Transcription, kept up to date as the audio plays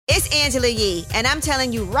It's Angela Yee, and I'm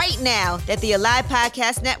telling you right now that the Alive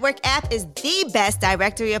Podcast Network app is the best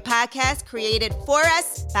directory of podcasts created for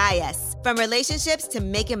us, by us. From relationships to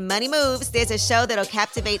making money moves, there's a show that'll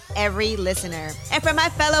captivate every listener. And for my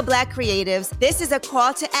fellow Black creatives, this is a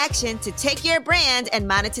call to action to take your brand and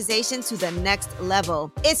monetization to the next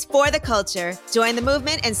level. It's for the culture. Join the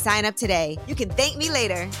movement and sign up today. You can thank me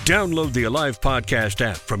later. Download the Alive Podcast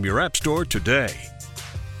app from your app store today.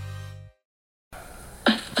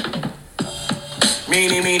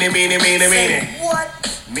 Meanie, meanie, meanie, meanie, meanie. What?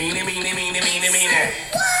 Meanie, meanie, meanie, meanie, meanie.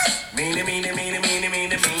 What? Meanie, meanie, meanie, meanie,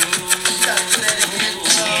 meanie, meanie.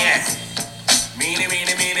 Yes. Meanie,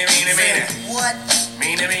 meanie, meanie, meanie, meanie. What?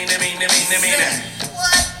 Meanie, meanie, meanie, meanie, meanie.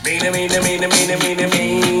 What? Meanie, meanie, meanie, meanie, meanie,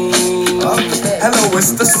 meanie. Hello,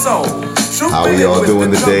 it's the soul. How we all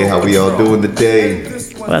doing today? How we all doing today?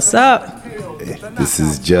 What's up? This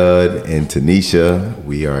is Judd and Tanisha.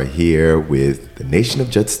 We are here with the Nation of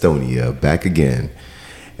Judstonia back again.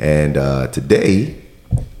 And today,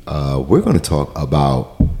 we're going to talk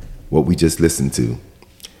about what we just listened to.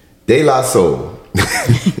 De La Soul.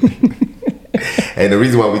 And the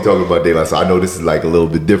reason why we talk about De La Soul, I know this is like a little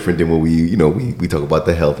bit different than when we talk about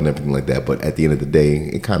the health and everything like that. But at the end of the day,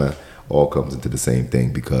 it kind of all comes into the same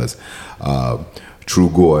thing because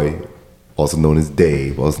Trugoy, also known as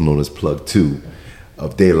Dave, also known as Plug 2,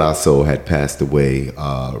 of De La Soul had passed away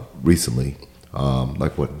recently.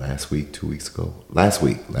 Last week, 2 weeks ago? Last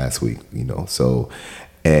week, so,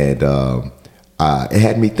 and it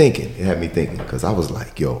had me thinking because I was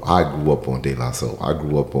like, yo, I grew up on De La Soul. I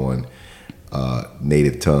grew up on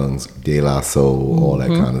Native Tongues, De La Soul, all that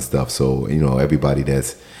kind of stuff. So, everybody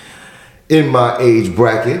that's in my age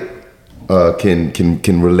bracket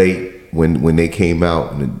can relate when they came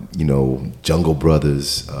out, Jungle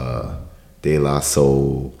Brothers, De La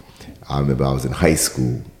Soul. I remember I was in high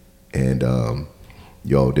school and them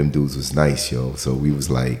dudes was nice, yo. So we was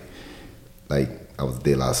like I was a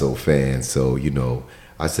De La Soul fan. So,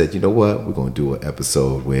 I said, you know what? We're gonna do an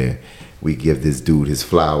episode where we give this dude his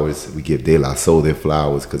flowers. We give De La Soul their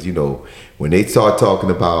flowers. Cause when they start talking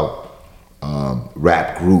about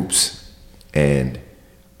rap groups and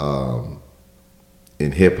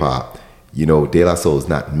in hip hop, De La Soul is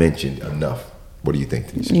not mentioned enough. What do you think,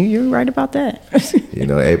 Tanisha? You're right about that.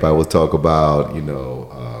 Everybody will talk about,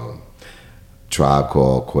 Tribe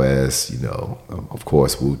Called Quest, of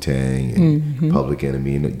course, Wu-Tang and Public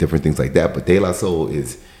Enemy and different things like that. But De La Soul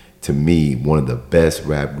is, to me, one of the best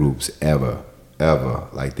rap groups ever.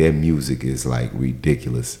 Like, their music is, like,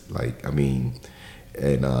 ridiculous. Like,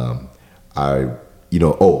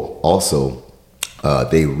 also,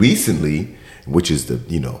 they recently, which is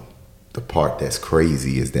the part that's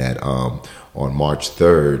crazy, is that on March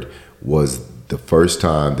 3rd was the first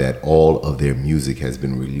time that all of their music has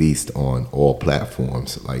been released on all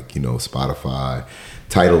platforms, like, Spotify,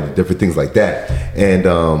 Tidal, different things like that. And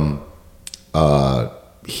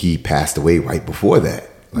he passed away right before that.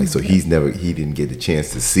 Like, so he didn't get the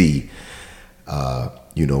chance to see,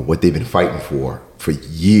 what they've been fighting for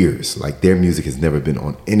years. Like, their music has never been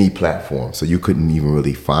on any platform. So you couldn't even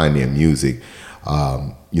really find their music,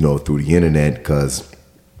 through the internet because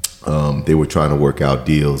they were trying to work out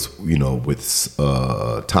deals, with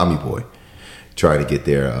Tommy Boy, trying to get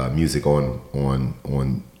their music on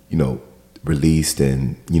released,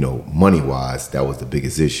 and money wise, that was the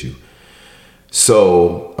biggest issue.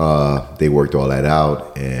 So they worked all that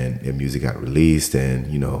out, and their music got released, and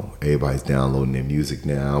everybody's downloading their music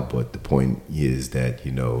now. But the point is that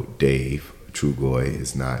Dave Trugoy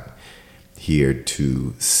is not here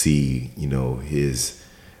to see his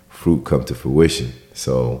fruit come to fruition.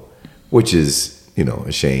 So, which is,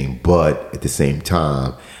 a shame, but at the same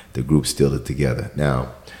time, the group still is together.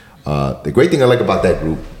 Now, the great thing I like about that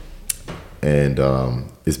group and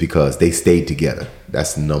is because they stayed together.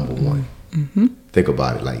 That's number one. Mm-hmm. Think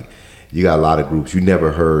about it. Like, you got a lot of groups, you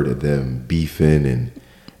never heard of them beefing and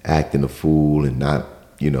acting a fool and not,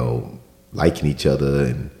 liking each other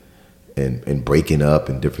and breaking up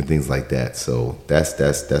and different things like that. So that's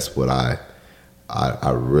what I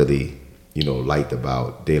really, liked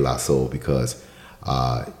about De La Soul, because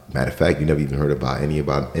matter of fact, you never even heard about any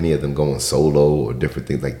of them going solo or different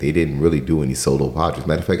things. Like, they didn't really do any solo projects.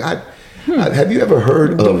 Matter of fact, have you ever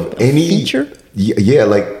heard of any feature? Yeah,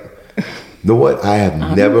 like, you know what? I have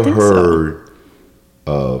never heard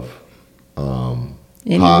of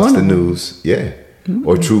Pasta News,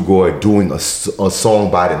 or Trugoy doing a song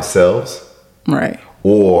by themselves, right?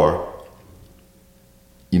 Or,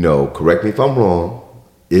 correct me if I'm wrong,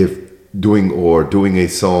 if doing a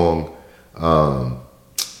song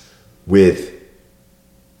with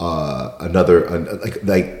another,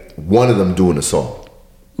 like one of them doing a song,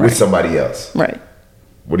 with somebody else. Right.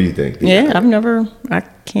 What do you think? Yeah, I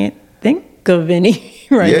can't think of any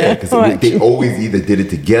right now. Yeah, because they always either did it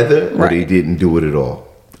together or they Right. didn't do it at all.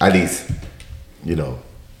 At least,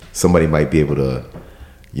 somebody might be able to,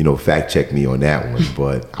 fact check me on that one.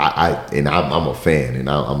 But I'm a fan, and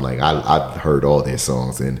I'm like, I've heard all their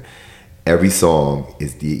songs, and every song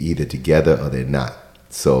is either together or they're not.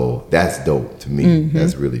 So that's dope to me. Mm-hmm.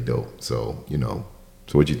 That's really dope. So, so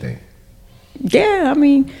what you think? Yeah, I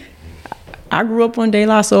mean, I grew up on De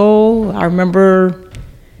La Soul. I remember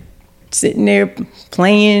sitting there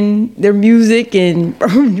playing their music and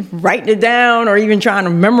writing it down or even trying to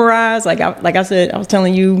memorize. Like I said, I was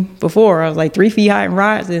telling you before, I was like 3 Feet High and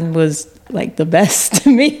Rising was like the best to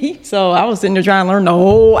me. So I was sitting there trying to learn the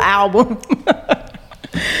whole album.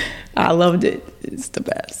 I loved it. It's the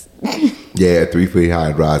best. Yeah, 3 Feet High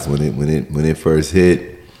and Rising when it first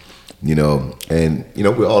hit, and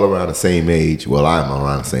we're all around the same age. Well, I'm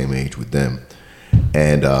around the same age with them,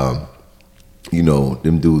 and them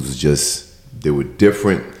dudes was just, they were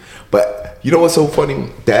different. But you know what's so funny?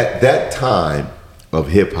 That time of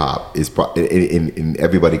hip hop is and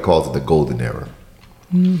everybody calls it the golden era,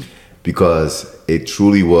 because it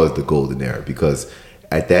truly was the golden era. Because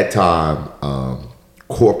at that time,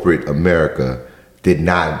 corporate America did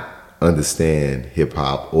not understand hip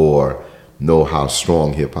hop or know how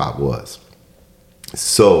strong hip hop was.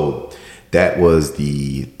 So that was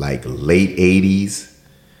the late 80s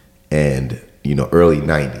and early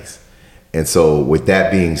 90s. And so with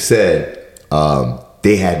that being said,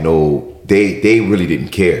 they really didn't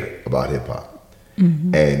care about hip hop.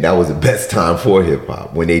 Mm-hmm. And that was the best time for hip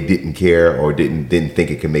hop, when they didn't care or didn't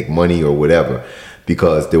think it could make money or whatever.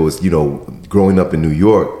 Because there was, growing up in New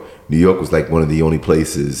York was like one of the only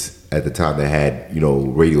places at the time that had,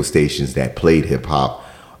 radio stations that played hip hop,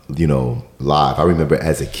 live. I remember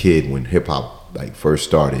as a kid when hip hop first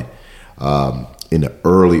started, in the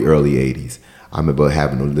early 80s, I remember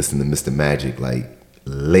having to listen to Mr. Magic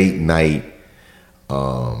late night.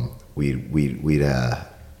 We'd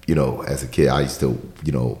as a kid, I used to,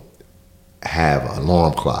 have an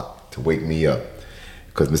alarm clock to wake me up,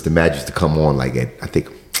 because Mr. Magic used to come on at, I think,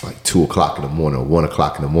 2 o'clock in the morning or 1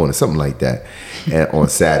 o'clock in the morning, something like that, and on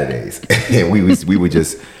Saturdays. And we would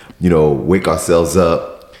just, wake ourselves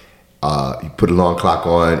up, put an alarm clock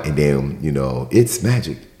on, and then, it's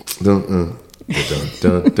Magic. Dun, dun,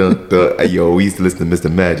 dun, dun, dun. We used to listen to Mr.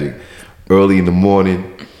 Magic early in the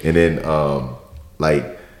morning, and then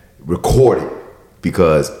record it,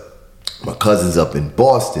 because my cousins up in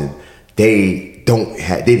Boston, they didn't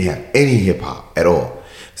have any hip hop at all.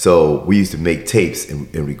 So we used to make tapes and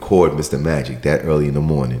record Mr. Magic that early in the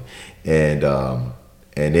morning, and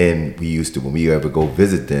then we used to, when we ever go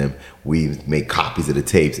visit them, we make copies of the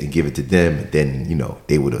tapes and give it to them. And then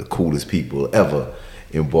they were the coolest people ever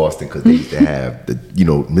in Boston, because they used to have the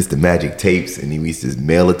Mr. Magic tapes, and we used to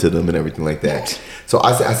mail it to them and everything like that. So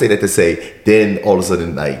I say that to say, then all of a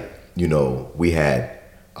sudden we had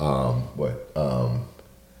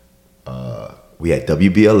we had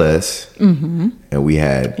WBLS, mm-hmm. and we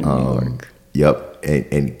had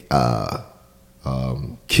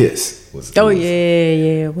Kiss was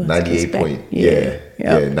 98 point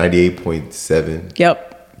 98.7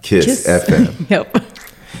 Kiss FM.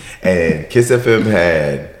 And Kiss FM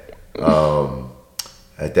had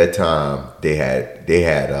at that time they had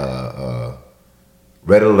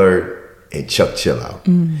Red Alert and Chuck Chill Out,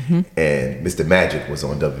 mm-hmm. and Mr. Magic was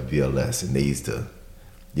on WBLS, and they used to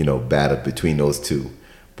battle between those two.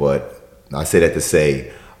 But I say that to say,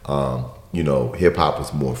 hip hop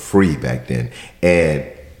was more free back then, and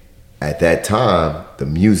at that time the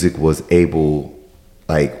music was able,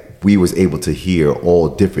 we was able to hear all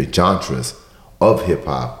different genres of hip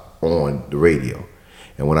hop on the radio.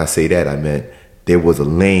 And when I say that, I meant there was a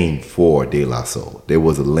lane for De La Soul. There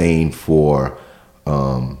was a lane for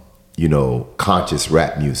conscious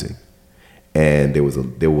rap music, and there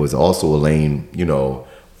was also a lane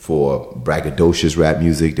for braggadocious rap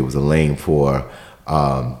music. There was a lane for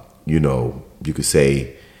you could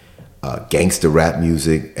say gangster rap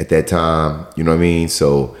music at that time. You know what I mean?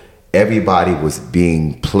 So everybody was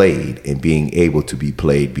being played and being able to be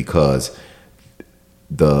played, because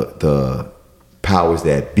the powers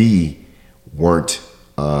that be weren't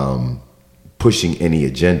pushing any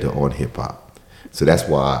agenda on hip hop. So that's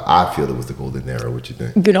why I feel it was the golden era. What you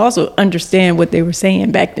think? You can also understand what they were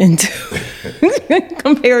saying back then too,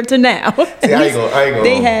 compared to now. See, I ain't gonna.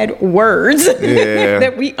 They had words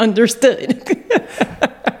that we understood.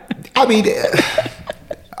 I mean,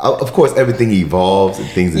 of course, everything evolves and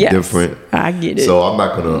things are different. I get it. So I'm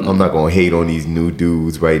not gonna hate on these new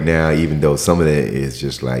dudes right now, even though some of that is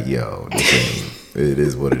just like, yo, It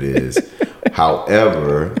is what it is.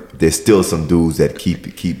 However, there's still some dudes that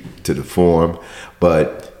keep to the form.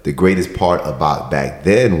 But the greatest part about back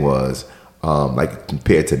then was, like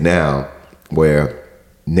compared to now, where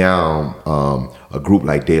now a group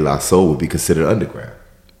like De La Soul would be considered underground.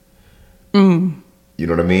 You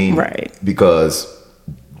know what I mean? Right. Because,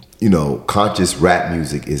 you know, conscious rap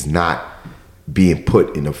music is not being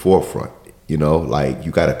put in the forefront. You know, like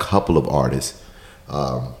you got a couple of artists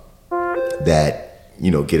that, you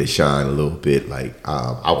know, get a shine a little bit. Like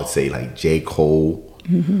I would say like J. Cole,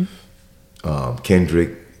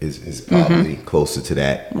 Kendrick is probably closer to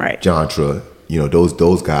that. Right. Jantra, you know,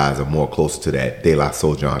 those guys are more closer to that De La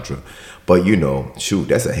Soul Jantra. But you know, shoot,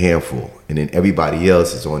 that's a handful. And then everybody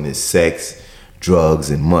else is on this sex, drugs,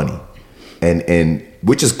 and money. And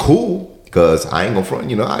which is cool, because I ain't gonna front,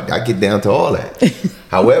 you know, I get down to all that.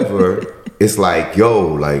 However, it's like, yo,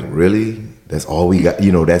 like really? That's all we got,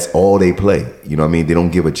 you know, that's all they play. You know what I mean? They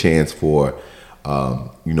don't give a chance for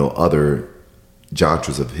you know, other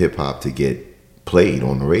genres of hip hop to get played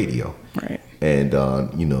on the radio. Right. And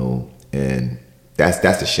you know, and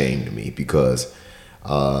that's a shame to me, because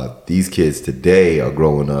these kids today are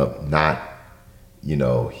growing up not, you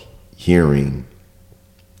know, hearing,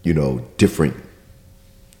 you know, different,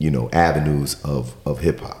 you know, avenues of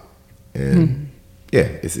hip hop. And yeah,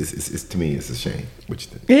 it's to me, it's a shame. What you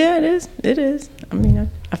think? Yeah, it is. I mean,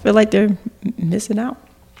 I feel like they're missing out,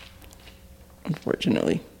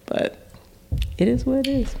 unfortunately, but it is what it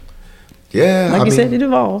is. Yeah, like you said, it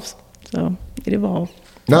evolves. So it evolves.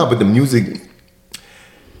 No, but the music,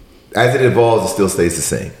 as it evolves, it still stays the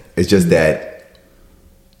same. It's just that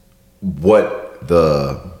what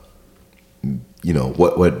the, you know,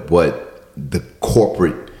 what the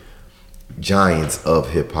corporate giants of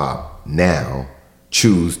hip hop now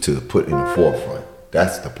choose to put in the forefront.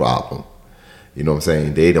 That's the problem. You know what I'm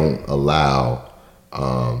saying? They don't allow,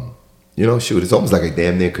 you know, shoot, it's almost like a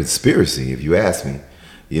damn near conspiracy, if you ask me.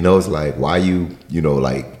 You know, it's like, why you know,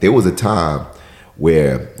 like, there was a time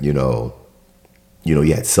where, you know, you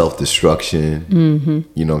had self-destruction.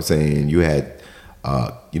 You know what I'm saying? You had,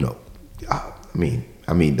 you know, I mean,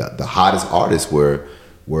 the hottest artists were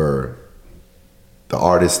the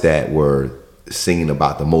artists that were singing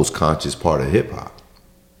about the most conscious part of hip hop.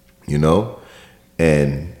 You know,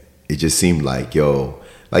 and it just seemed like, yo,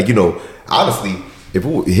 like, you know, honestly, if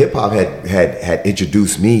hip hop had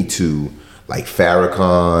introduced me to like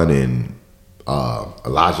Farrakhan and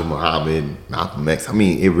Elijah Muhammad, Malcolm X, I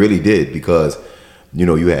mean, it really did, because, you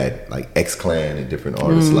know, you had like X-Clan and different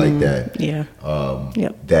artists like that. Yeah.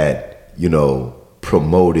 That, you know,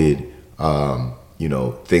 promoted, you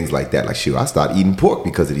know, things like that. Like, shoot, I started eating pork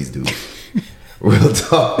because of these dudes. Real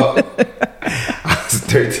talk. I was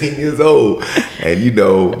 13 years old, and, you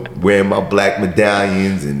know, wearing my black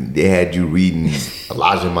medallions, and they had you reading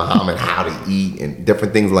Elijah Muhammad, How to Eat, and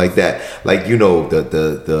different things like that. Like, you know,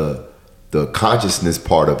 the consciousness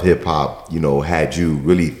part of hip hop, you know, had you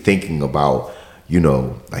really thinking about, you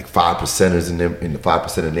know, like 5%ers in the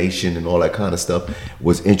 5% Nation and all that kind of stuff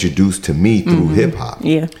was introduced to me through hip hop.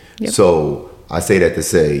 Yeah. Yep. So I say that to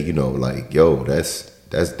say, you know, like, yo, that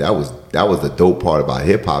was the dope part about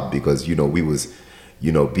hip hop, because, you know, we was,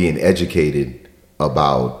 you know, being educated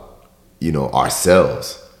about, you know,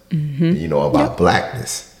 ourselves, you know, about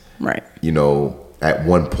blackness. Right. You know, at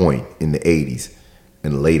one point in the 80s,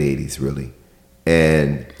 in the late 80s, really.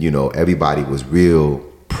 And, you know, everybody was real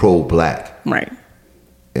pro-black. Right.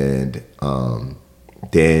 And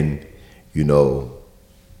then, you know,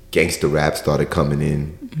 gangster rap started coming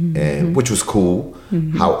in, and which was cool.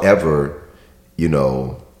 However, you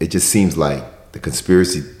know, it just seems like the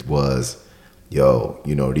conspiracy was, yo,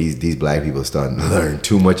 you know, these black people are starting to learn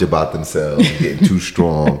too much about themselves, getting too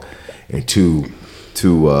strong and too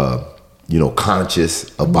you know, conscious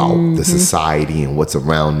about the society and what's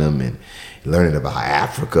around them, and learning about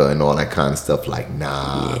Africa and all that kind of stuff. Like,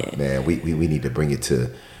 nah, man, we need to bring it to,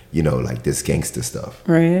 you know, like this gangster stuff.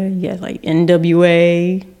 Right. Yeah, like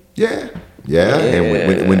NWA. Yeah. And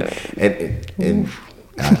when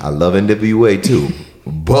I love NWA too,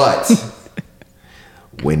 but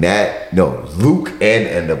Luke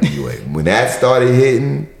and NWA, when that started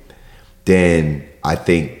hitting, then I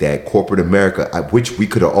think that corporate America, which we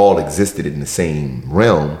could have all existed in the same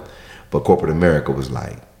realm, but corporate America was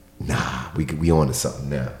like, nah, we on to something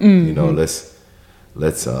now. You know,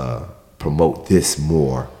 let's promote this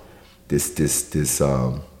more, this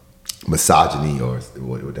misogyny, or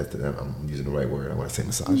I'm using the right word. I want to say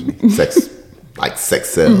misogyny, sex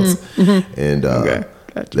sells, and Okay.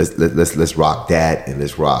 Gotcha. let's rock that, and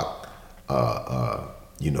let's rock,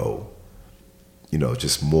 you know,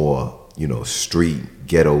 just more, you know, street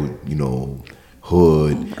ghetto, you know,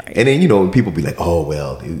 hood. Right. And then, you know, people be like, oh,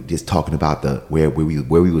 well, they just talking about the where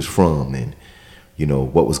we was from and, you know,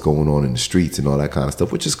 what was going on in the streets and all that kind of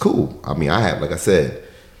stuff, which is cool. I mean, like I said,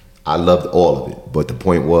 I loved all of it. But the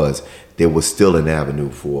point was, there was still an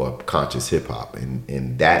avenue for conscious hip hop.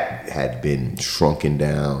 And that had been shrunken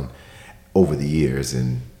down over the years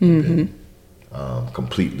and been,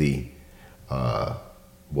 completely,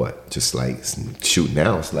 just like shooting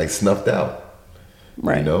out. It's like snuffed out.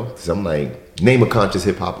 Right. You know? Because I'm like, name a conscious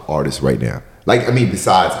hip hop artist right now. Like, I mean,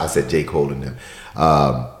 besides, I said J. Cole and them.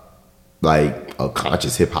 Like a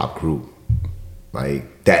conscious hip hop group,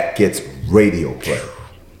 like that gets radio play,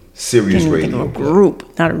 serious radio play.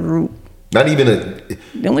 Group, not a group. Not even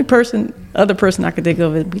The only other person I could think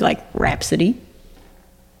of would be like Rhapsody.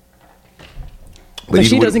 But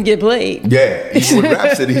she doesn't get played. Yeah, even with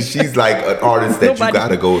Rhapsody, she's like an artist that you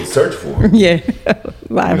gotta go and search for. Yeah,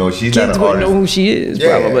 you know, she's kids not an wouldn't artist. know who she is.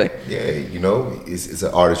 Yeah, probably. Yeah, you know, it's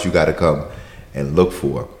an artist you gotta come and look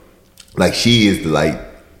for. Like she is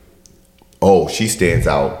she stands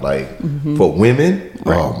out like for women.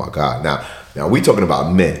 Right. Oh my God! Now we talking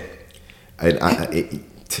about men, and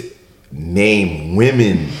name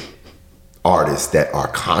women artists that are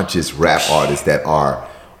conscious rap artists that are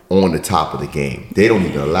on the top of the game. They don't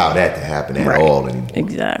even allow that to happen at all anymore.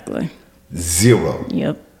 Exactly. Zero.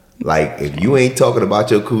 Yep. Like if you ain't talking about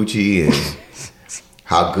your coochie and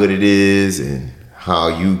how good it is and how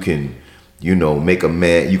you can, you know, make a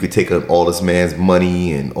man, you could take all this man's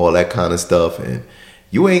money and all that kind of stuff, and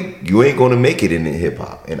you ain't gonna make it in the hip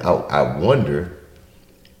hop. And I wonder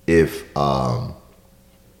if how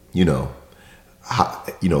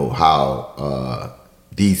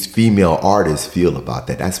these female artists feel about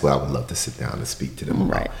that. That's what I would love to sit down and speak to them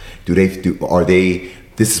about. Right.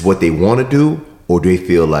 This is what they want to do, or do they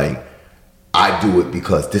feel like I do it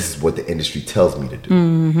because this is what the industry tells me to do?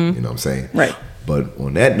 Mm-hmm. You know what I'm saying? Right. But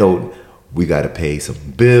on that note, we got to pay some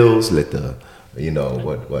bills. Let the the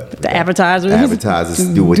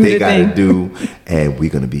advertisers do what they got to do, and we're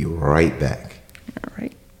gonna be right back. All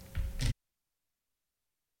right.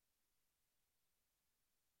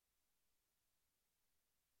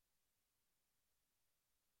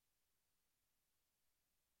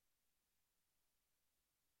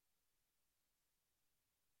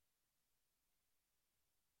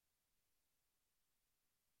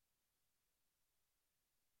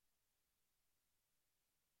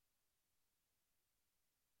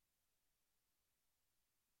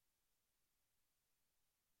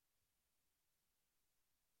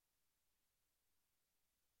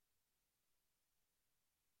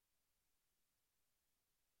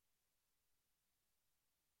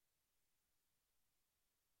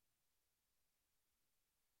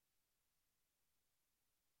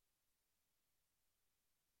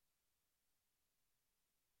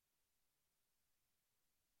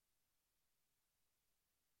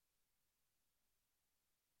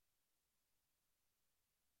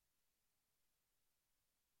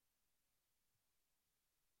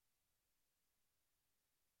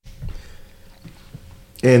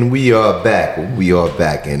 And we are back.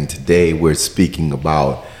 And today we're speaking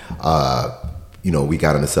about, we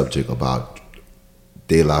got on the subject about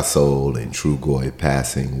De La Soul and Trugoy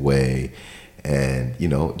passing away. And,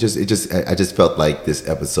 I just felt like this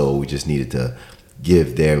episode, we just needed to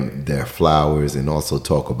give them their flowers and also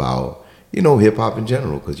talk about, hip hop in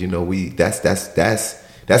general. Cause,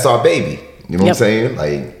 that's our baby. You know what I'm saying?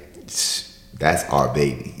 Like, that's our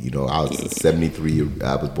baby. I was 73,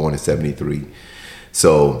 I was born in 73.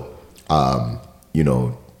 So,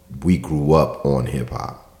 we grew up on hip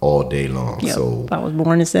hop all day long. Yep. So I was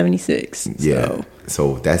born in 76. Yeah.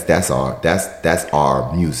 So that's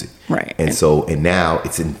our music. Right. And now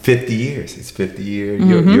it's in 50 years. It's 50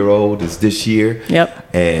 year old. It's this year.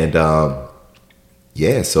 Yep. And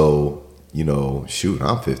so shoot,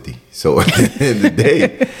 I'm 50. So at the end of the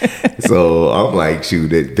day, so I'm like, shoot,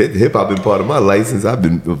 hip hop been part of my life since I've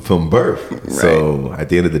been from birth. Right. So at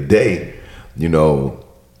the end of the day,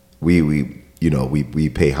 we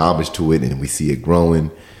pay homage to it and we see it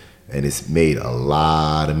growing, and it's made a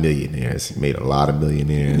lot of millionaires. It made a lot of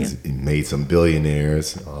millionaires. It made some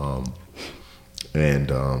billionaires.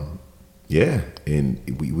 And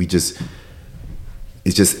we just,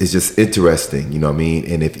 it's just interesting, you know what I mean?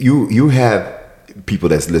 And if you have people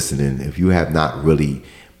that's listening, if you have not really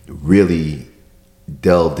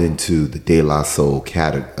delved into the De La Soul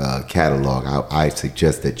catalog, I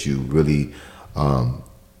suggest that you really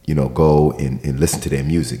go and listen to their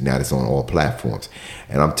music now that's on all platforms.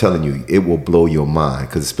 And I'm telling you, it will blow your mind,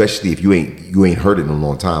 because especially if you ain't heard it in a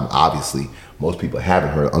long time. Obviously, most people haven't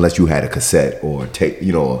heard it unless you had a cassette or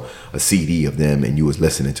a CD of them and you was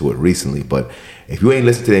listening to it recently. But if you ain't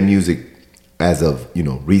listened to their music as of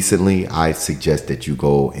recently, I suggest that you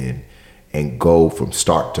go and go from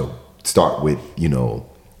start with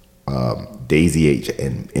Daisy H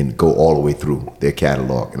and go all the way through their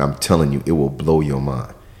catalog. And I'm telling you, it will blow your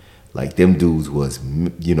mind. Like, them dudes was,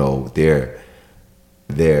 their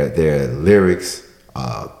lyrics,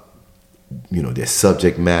 their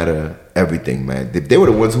subject matter, everything, man. They were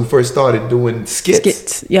the ones who first started doing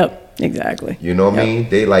skits. Yep, exactly. You know what I mean?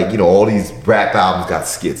 They all these rap albums got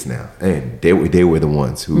skits now, and they were the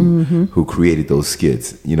ones who created those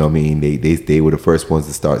skits. You know what I mean? They were the first ones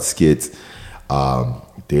to start skits.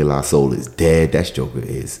 De La Soul is Dead. That Joker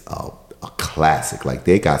is a classic. Like,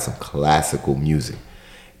 they got some classical music.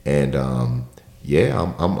 And I'm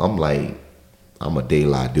a De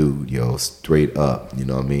La dude, straight up. You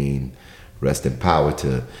know what I mean? Rest in power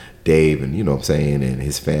to Dave, and and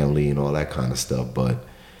his family and all that kind of stuff. But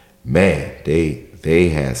man, they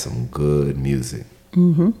had some good music.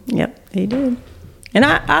 Yep, they did. And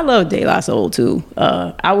I love De La Soul too.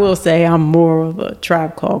 I will say I'm more of a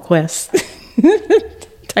Tribe Called Quest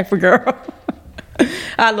type of girl.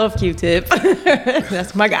 I love Q-Tip.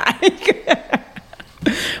 That's my guy.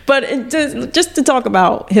 But just to talk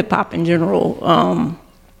about hip hop in general,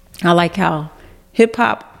 I like how hip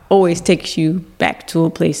hop always takes you back to a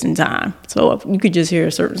place in time. So if you could just hear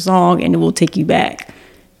a certain song and it will take you back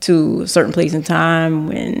to a certain place in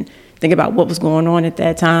time and think about what was going on at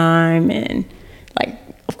that time. And like,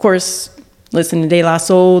 of course, listening to De La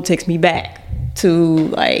Soul takes me back to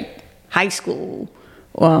like high school,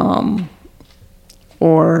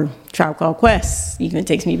 or Tribe Called Quest even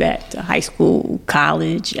takes me back to high school,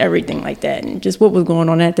 college, everything like that, and just what was going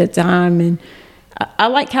on at that time. And I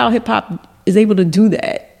like how hip hop is able to do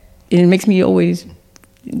that, and it makes me always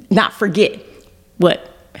not forget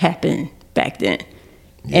what happened back then.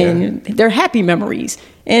 Yeah. And they're happy memories.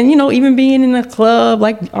 And even being in a club,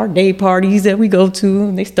 like our day parties that we go to,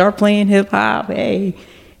 and they start playing hip hop. Hey,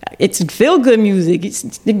 it's feel good music.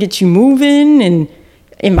 It gets you moving. And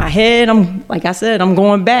in my head, I'm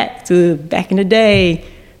going back in the day,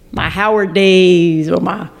 my Howard days or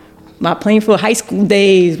my Plainfield high school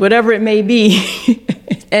days, whatever it may be.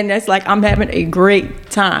 And that's like, I'm having a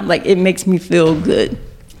great time. Like, it makes me feel good.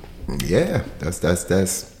 Yeah, that's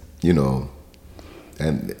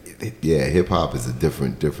and yeah, hip hop is a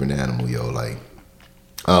different animal, Like,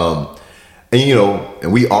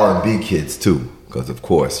 and we R&B kids too, because of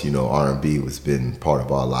course, R&B has been part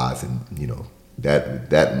of our lives, and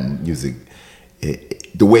that music,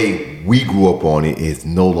 the way we grew up on it, is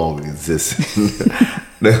no longer exists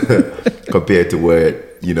compared to where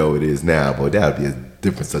it is now. But that would be a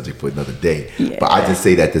different subject for another day. Yeah. But I just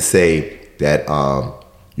say that to say that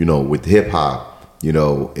with hip hop,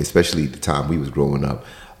 especially the time we was growing up,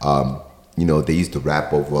 they used to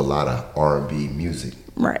rap over a lot of R&B music,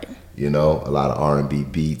 right? A lot of R&B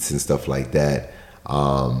beats and stuff like that.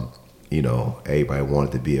 Everybody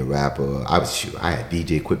wanted to be a rapper. I had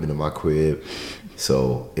DJ equipment in my crib,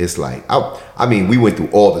 so it's like we went through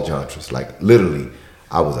all the genres. Like, literally,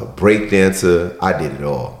 I was a break dancer. I did it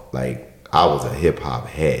all. Like, I was a hip hop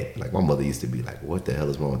head. Like, my mother used to be like, "What the hell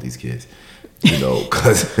is wrong with these kids?"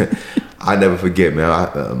 Because I never forget, man.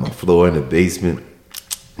 My floor in the basement.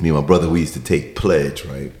 Me and my brother, we used to take Pledge,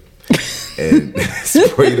 right, and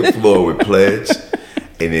spray the floor with Pledge,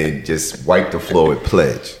 and then just wipe the floor with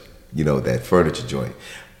Pledge. That furniture joint.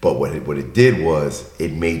 But what it did was,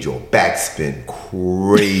 it made your back spin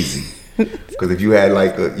crazy. Because if you had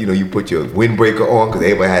you put your windbreaker on, because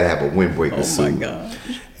everybody had to have a windbreaker suit. Oh my God.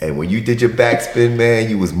 And when you did your back spin, man,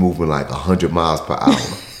 you was moving like 100 miles per hour.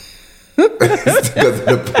 Because of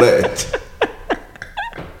the Pledge.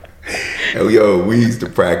 And we used to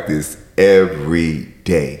practice every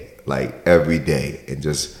day,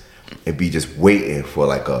 and be just waiting for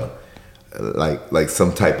like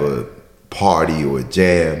some type of party or a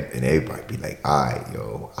jam, and everybody be like, "All right,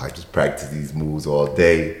 I just practice these moves all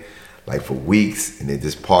day, like for weeks, and then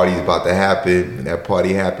this party's about to happen." When that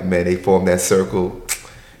party happened, man, they formed that circle.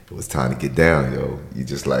 It was time to get down, You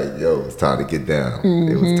just like, it's time to get down.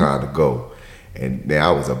 Mm-hmm. It was time to go. And man,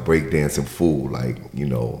 I was a breakdancing fool,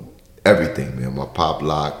 everything, man. My pop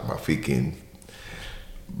lock, my freaking,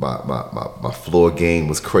 my floor game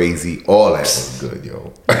was crazy. All that was good,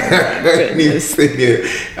 I ain't even sit here.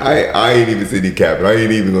 I ain't even sitting here capping. I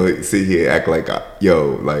ain't even gonna sit here and act like I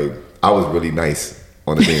was really nice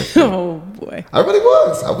on the dance floor. Oh boy, I really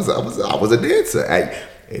was. I was a dancer.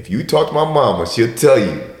 if you talk to my mama, she'll tell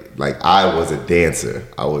you, like, I was a dancer.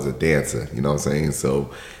 You know what I'm saying? So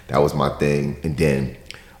that was my thing. And then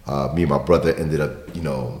me and my brother ended up, you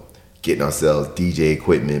know, getting ourselves DJ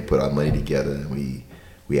equipment, put our money together, and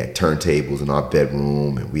we had turntables in our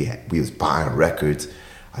bedroom, and we was buying records.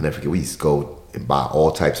 I never forget, we used to go and buy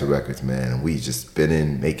all types of records, man. And we just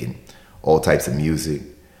spinning, making all types of music.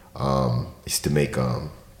 Used to make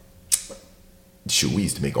we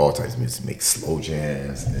used to make all types of music, make slow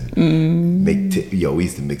jams, and we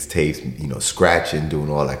used to mix tapes, you know, scratching, doing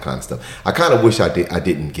all that kind of stuff. I kind of wish I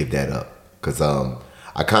didn't give that up, because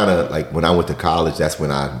I kind of, like, when I went to college, that's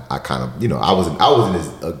when I kind of, you know, I wasn't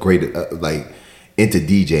as great like into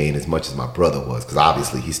DJing as much as my brother was, because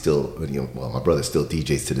obviously he's still, you know, well, my brother still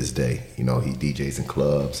DJs to this day. You know, he DJs in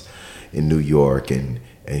clubs in New York, and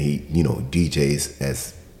he, you know, DJs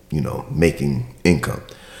as, you know, making income.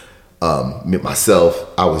 Myself,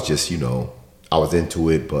 I was just, you know, I was into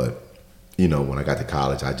it, but, you know, when I got to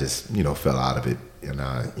college, I just, you know, fell out of it, and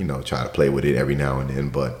I, you know, try to play with it every now and then,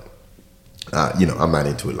 but, you know, I'm not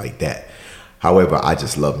into it like that. However, I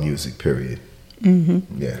just love music, period.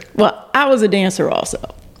 Mm-hmm. Yeah. Well, I was a dancer also.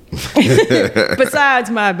 Besides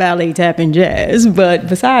my ballet, tap, and jazz, but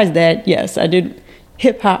besides that, yes, I did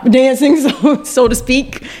hip hop dancing, so to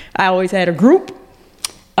speak. I always had a group.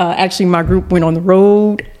 Actually, my group went on the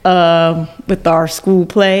road with our school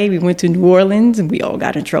play. We went to New Orleans, and we all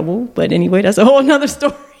got in trouble. But anyway, that's a whole nother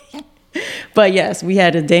story. But yes, we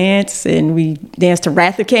had a dance, and we danced to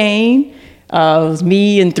Wrath of Cain. It was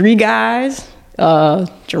me and 3 guys,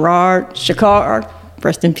 Gerard, Shakar,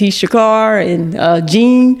 rest in peace, Shakar, and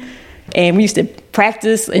Gene. And we used to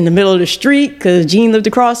practice in the middle of the street, because Gene lived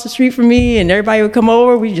across the street from me, and everybody would come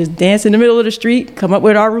over. We just dance in the middle of the street, come up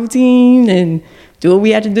with our routine, and do what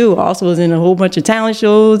we had to do. I also was in a whole bunch of talent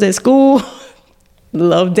shows at school.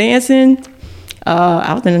 Loved dancing.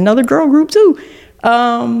 I was in another girl group too.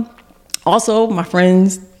 Also, my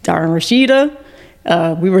friends, Dara and Rashida,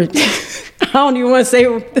 we were, I don't even want to say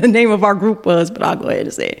what the name of our group was, but I'll go ahead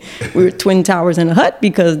and say it. We were Twin Towers in a Hut,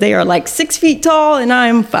 because they are like 6 feet tall and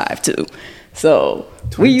I'm 5'2". So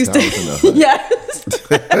Twin we used Towers to, yes.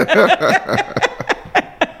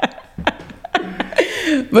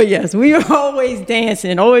 But yes, we were always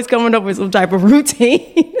dancing, always coming up with some type of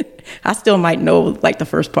routine. I still might know, like, the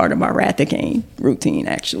first part of my Wrath of Cain routine,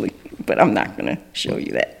 actually, but I'm not gonna show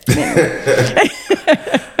you that. Anyway.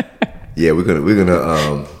 Yeah, we're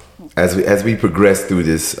gonna as we progress through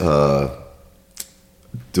this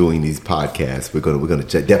doing these podcasts, we're gonna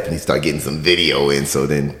definitely start getting some video in, so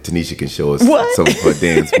then Tanisha can show us some of her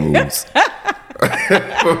dance moves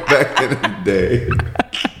from back in the day.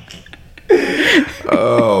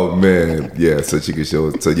 Oh man, yeah. So she can show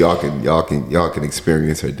us, so y'all can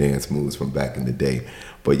experience her dance moves from back in the day.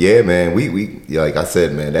 But yeah, man, we like I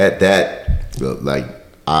said, man, that like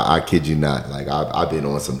I kid you not, like I've been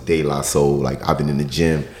on some De La Soul. Like, I've been in the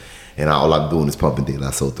gym, and all I'm doing is pumping De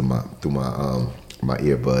La Soul through my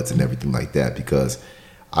earbuds and everything like that, because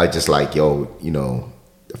I just like, yo, you know,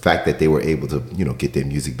 the fact that they were able to, you know, get their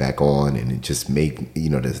music back on, and it just made, you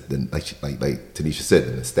know, like Tanisha said,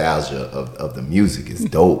 the nostalgia of the music is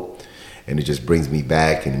dope, and it just brings me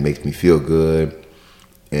back, and it makes me feel good,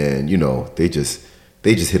 and, you know, they just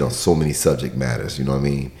hit on so many subject matters, you know what I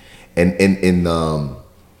mean, and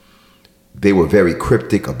they were very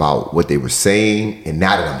cryptic about what they were saying, and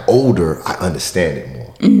now that I'm older, I understand it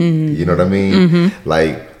more. Mm-hmm. You know what I mean? Mm-hmm.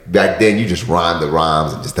 Like, back then, you just rhymed the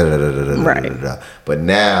rhymes and just da-da-da-da-da-da-da-da. Right. But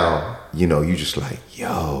now, you know, you just like,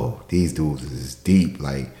 yo, these dudes is deep.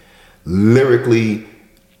 Like, lyrically,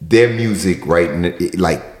 their music, right,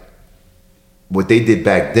 like, what they did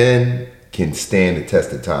back then can stand the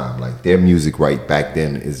test of time. Like, their music right back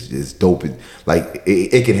then is dope. Like,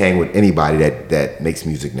 it can hang with anybody that makes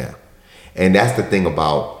music now. And that's the thing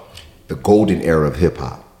about the golden era of hip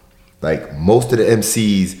hop. Like, most of the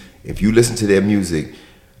MCs, if you listen to their music,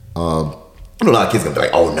 a lot of kids gonna be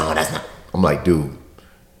like, oh no, that's not. I'm like, dude,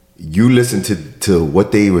 you listen to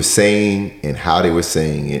what they were saying and how they were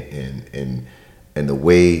saying it, and the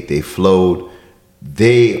way they flowed,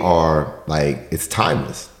 they are like, it's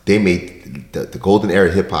timeless. They made the golden era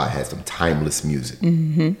of hip hop has some timeless music.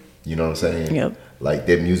 Mm-hmm. You know what I'm saying? Yep. Like,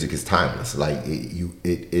 their music is timeless. Like,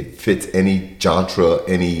 it fits any genre,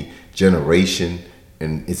 any generation,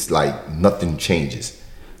 and it's like nothing changes.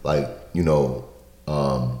 Like, it's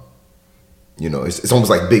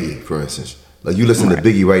almost like Biggie, for instance. Like, you listen to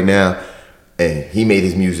Biggie right now, and he made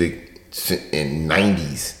his music in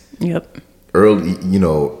 90s. Yep. Early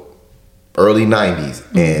 90s.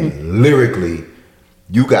 Mm-hmm. And lyrically,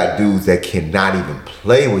 you got dudes that cannot even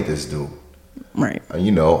play with this dude. Right.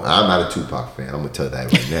 You know, I'm not a Tupac fan. I'm gonna tell you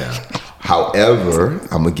that right now. However,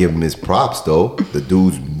 I'm gonna give him his props though. The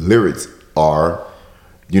dude's lyrics are,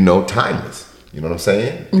 you know, timeless. You know what I'm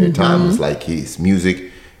saying? They're timeless. Like his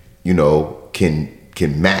music, you know, can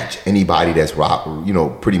match anybody that's rock, you know,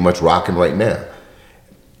 pretty much rocking right now.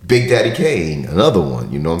 Big Daddy Kane, another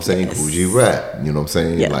one. You know what I'm saying? Yes. Coogee Rap. You know what I'm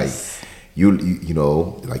saying? Yes. Like you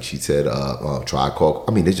know, like she said, Tribe Called.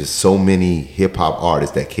 I mean, there's just so many hip hop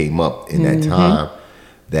artists that came up in that time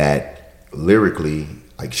that lyrically,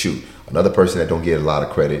 like shoot, another person that don't get a lot of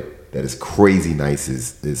credit that is crazy nice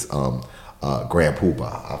is Grand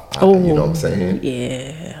Poobah. You know what I'm saying?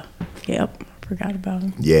 Yeah. Yep. Forgot about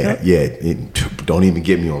him. Yeah, don't even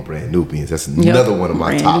get me on Brand Nubians. That's another one of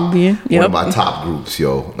my Brand top Nubian. one of my top groups,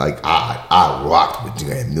 yo. Like I rocked with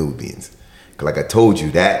Brand Nubians. Cause like I told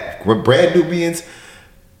you, that Brand Nubians,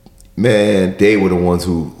 man, they were the ones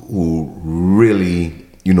who really,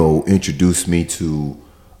 you know, introduced me to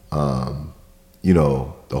you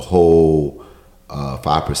know, the whole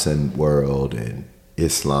 5% world and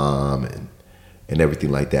Islam and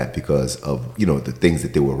everything like that, because of, you know, the things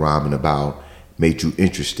that they were rhyming about made you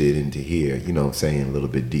interested in to hear, you know what I'm saying, a little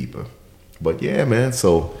bit deeper. But yeah, man,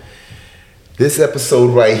 so this episode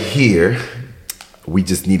right here, we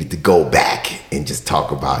just needed to go back and just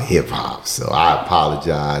talk about hip hop. So I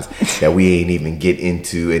apologize that we ain't even get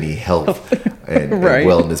into any health and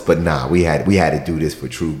wellness, but nah, we had to do this for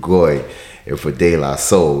True Goy and for De La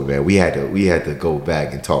Soul, man. We had to go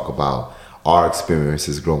back and talk about our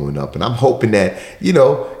experiences growing up, and I'm hoping that, you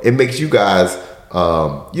know, it makes you guys,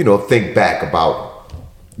 you know, think back about,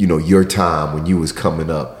 you know, your time when you was coming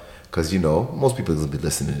up, because, you know, most people will be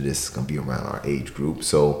listening to this, it's gonna be around our age group.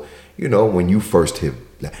 So, you know, when you first hit,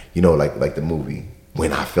 you know, like the movie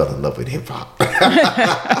When I Fell in Love with Hip Hop.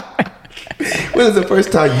 When was the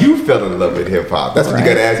first time you fell in love with hip hop? That's what you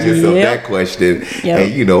gotta ask yourself, that question.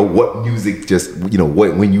 And you know, what music just, you know,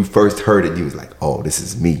 when you first heard it, you was like, oh, this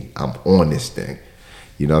is me. I'm on this thing.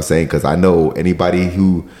 You know what I'm saying? Because I know anybody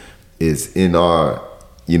who is in our,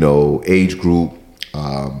 you know, age group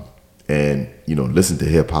and, you know, listen to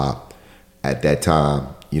hip hop at that time,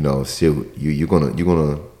 you know, still you're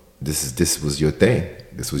gonna this was your thing.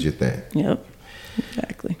 This was your thing. Yep.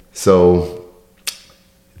 Exactly. So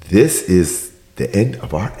this is the end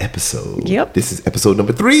of our episode. Yep. This is episode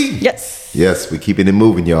number 3. Yes. Yes, we're keeping it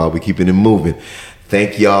moving, y'all. We're keeping it moving.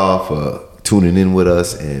 Thank y'all for tuning in with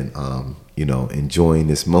us and, you know, enjoying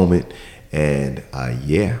this moment. And,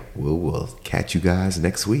 yeah, we'll catch you guys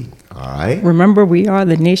next week. All right? Remember, we are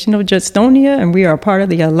the Nation of Justonia, and we are part of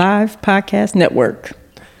the Alive Podcast Network.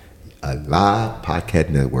 Alive Podcast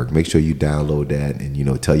Network. Make sure you download that and, you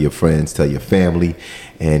know, tell your friends, tell your family.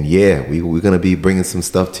 And yeah, we're going to be bringing some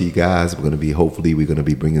stuff to you guys. Hopefully we're going to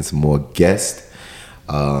be bringing some more guests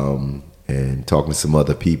and talking to some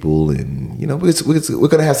other people. And, you know, we're going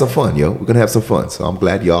to have some fun, yo. We're going to have some fun. So I'm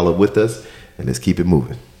glad y'all are with us, and let's keep it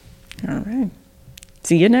moving. All right.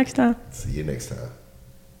 See you next time. See you next time.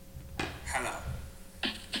 Hello.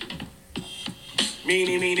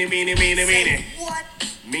 Meanie. What?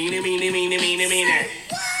 Meanie.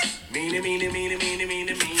 What? Meanie. Yeah.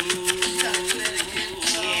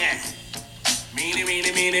 Meanie.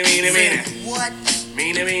 What?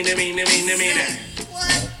 Meanie. What?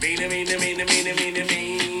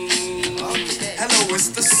 Hello, it's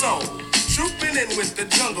the soul. Trooping in with the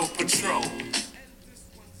Jungle Patrol.